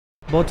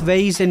Both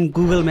Waze and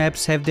Google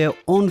Maps have their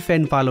own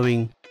fan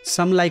following.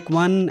 Some like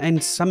one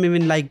and some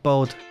even like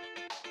both.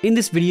 In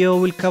this video,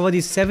 we'll cover the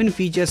 7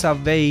 features of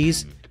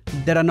Waze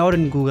that are not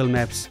in Google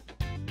Maps.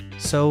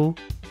 So,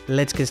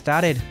 let's get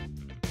started.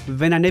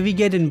 When I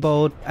navigate in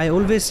both, I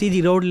always see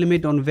the road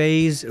limit on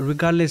Waze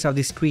regardless of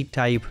the street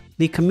type.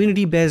 The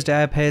community-based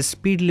app has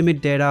speed limit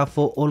data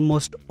for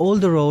almost all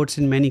the roads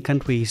in many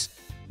countries.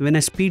 When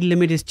a speed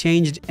limit is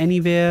changed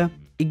anywhere,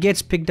 it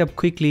gets picked up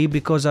quickly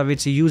because of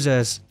its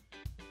users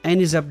and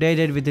is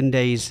updated within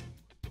days.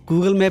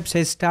 Google Maps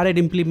has started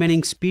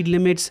implementing speed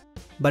limits,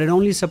 but it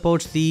only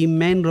supports the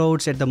main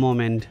roads at the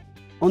moment.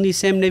 On the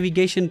same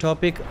navigation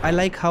topic, I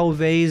like how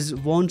Waze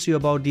warns you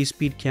about the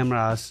speed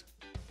cameras.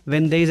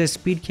 When there is a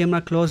speed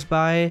camera close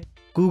by,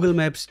 Google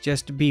Maps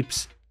just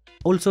beeps.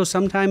 Also,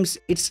 sometimes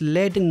it's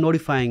late in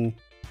notifying,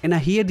 and I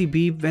hear the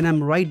beep when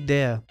I'm right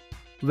there.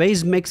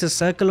 Waze makes a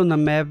circle on the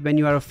map when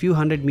you are a few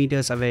hundred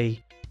meters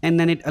away, and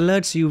then it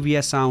alerts you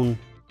via sound.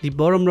 The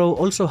bottom row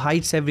also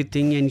hides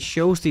everything and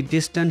shows the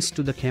distance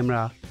to the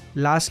camera.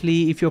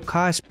 Lastly, if your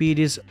car speed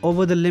is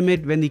over the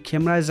limit when the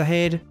camera is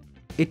ahead,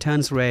 it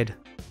turns red.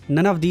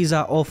 None of these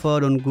are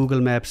offered on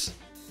Google Maps.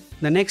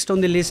 The next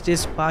on the list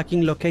is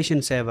Parking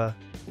Location Saver.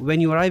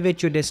 When you arrive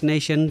at your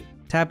destination,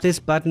 tap this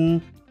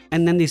button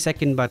and then the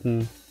second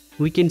button.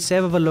 We can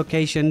save our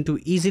location to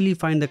easily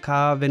find the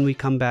car when we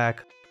come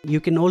back. You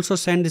can also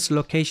send this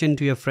location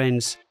to your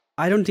friends.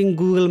 I don't think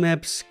Google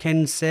Maps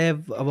can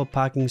save our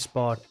parking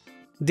spot.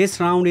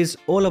 This round is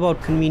all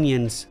about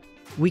convenience.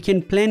 We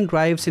can plan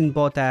drives in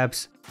both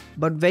apps,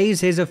 but Waze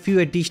has a few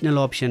additional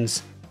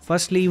options.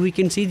 Firstly, we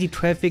can see the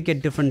traffic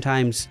at different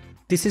times.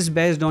 This is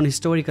based on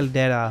historical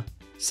data.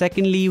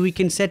 Secondly, we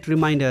can set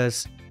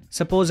reminders.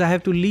 Suppose I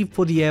have to leave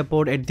for the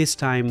airport at this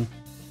time.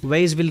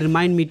 Waze will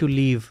remind me to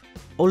leave.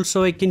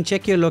 Also, it can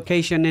check your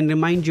location and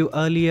remind you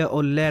earlier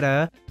or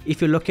later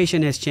if your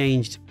location has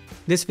changed.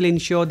 This will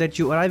ensure that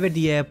you arrive at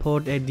the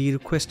airport at the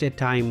requested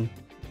time.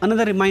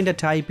 Another reminder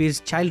type is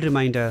Child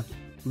Reminder.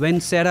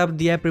 When set up,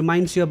 the app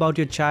reminds you about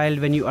your child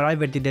when you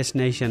arrive at the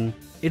destination.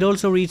 It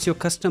also reads your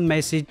custom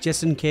message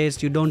just in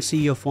case you don't see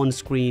your phone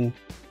screen.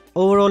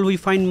 Overall, we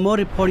find more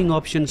reporting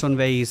options on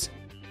Waze.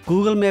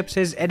 Google Maps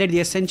has added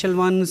the essential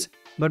ones,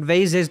 but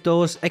Waze has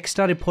those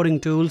extra reporting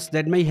tools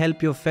that may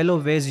help your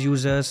fellow Waze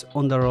users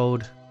on the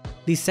road.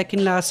 The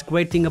second last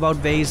great thing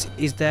about Waze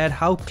is that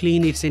how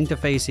clean its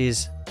interface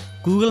is.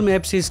 Google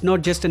Maps is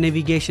not just a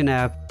navigation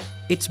app,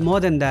 it's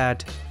more than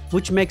that,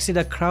 which makes it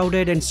a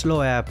crowded and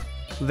slow app.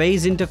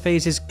 Waze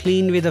interface is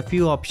clean with a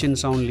few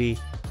options only.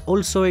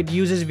 Also, it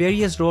uses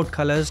various road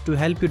colors to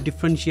help you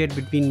differentiate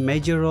between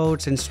major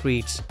roads and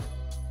streets.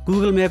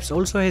 Google Maps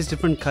also has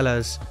different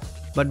colors,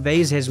 but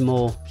Waze has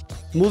more.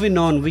 Moving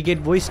on, we get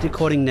voice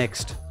recording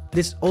next.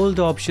 This old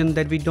option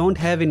that we don't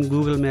have in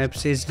Google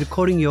Maps is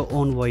recording your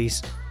own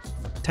voice.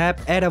 Tap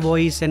add a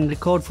voice and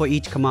record for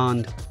each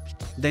command.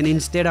 Then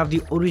instead of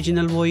the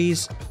original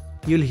voice,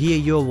 you'll hear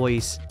your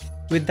voice.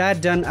 With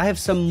that done, I have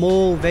some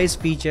more Waze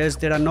features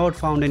that are not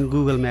found in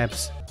Google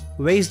Maps.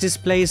 Waze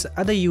displays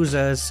other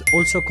users,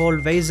 also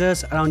called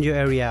Wazers, around your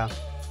area.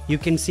 You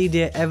can see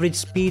their average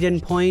speed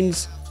and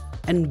points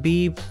and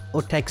beep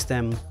or text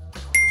them.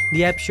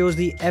 The app shows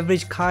the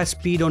average car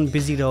speed on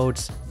busy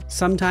roads.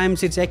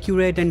 Sometimes it's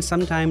accurate and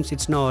sometimes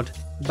it's not,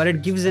 but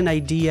it gives an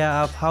idea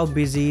of how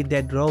busy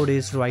that road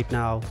is right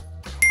now.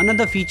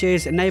 Another feature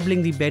is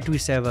enabling the battery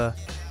saver.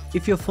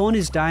 If your phone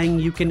is dying,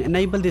 you can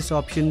enable this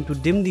option to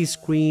dim the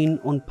screen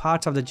on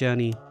parts of the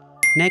journey.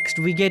 Next,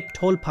 we get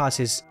toll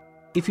passes.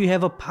 If you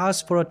have a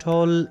pass for a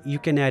toll, you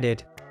can add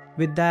it.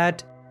 With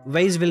that,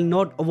 Waze will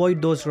not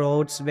avoid those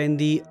roads when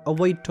the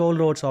avoid toll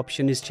roads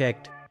option is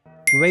checked.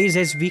 Waze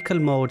has vehicle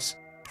modes.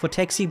 For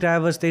taxi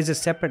drivers, there is a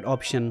separate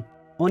option.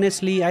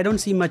 Honestly, I don't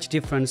see much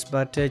difference,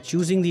 but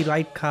choosing the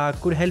right car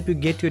could help you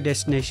get to your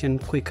destination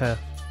quicker.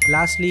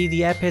 Lastly,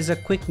 the app has a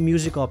quick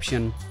music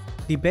option.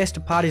 The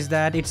best part is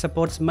that it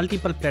supports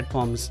multiple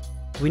platforms.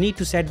 We need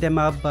to set them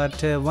up,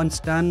 but once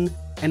done,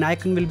 an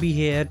icon will be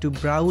here to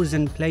browse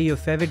and play your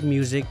favorite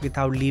music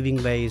without leaving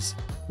Waze.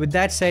 With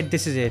that said,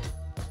 this is it.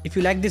 If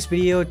you like this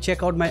video,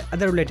 check out my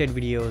other related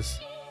videos.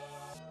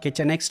 Catch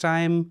you next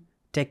time.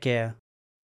 Take care.